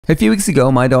A few weeks ago,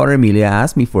 my daughter Amelia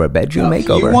asked me for a bedroom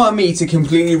makeover. You want me to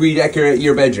completely redecorate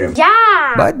your bedroom?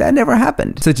 Yeah! But that never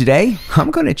happened. So today,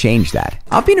 I'm gonna change that.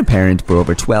 I've been a parent for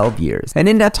over 12 years, and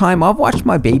in that time, I've watched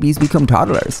my babies become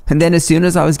toddlers. And then as soon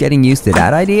as I was getting used to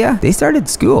that idea, they started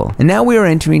school. And now we are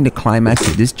entering the climax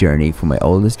of this journey for my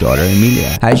oldest daughter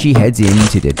Amelia, as she heads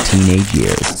into the teenage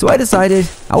years. So I decided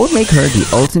I would make her the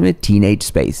ultimate teenage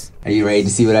space. Are you ready to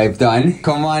see what I've done?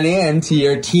 Come on in to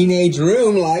your teenage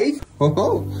room life. Oh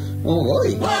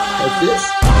boy. What's this?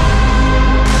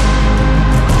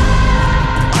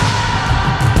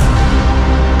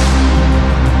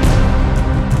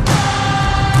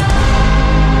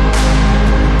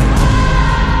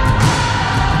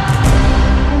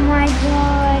 Oh my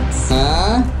god.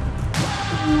 Huh?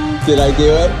 Did I do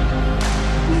it?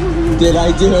 Did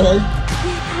I do it?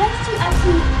 How did you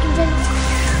actually invent this?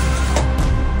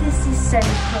 This is so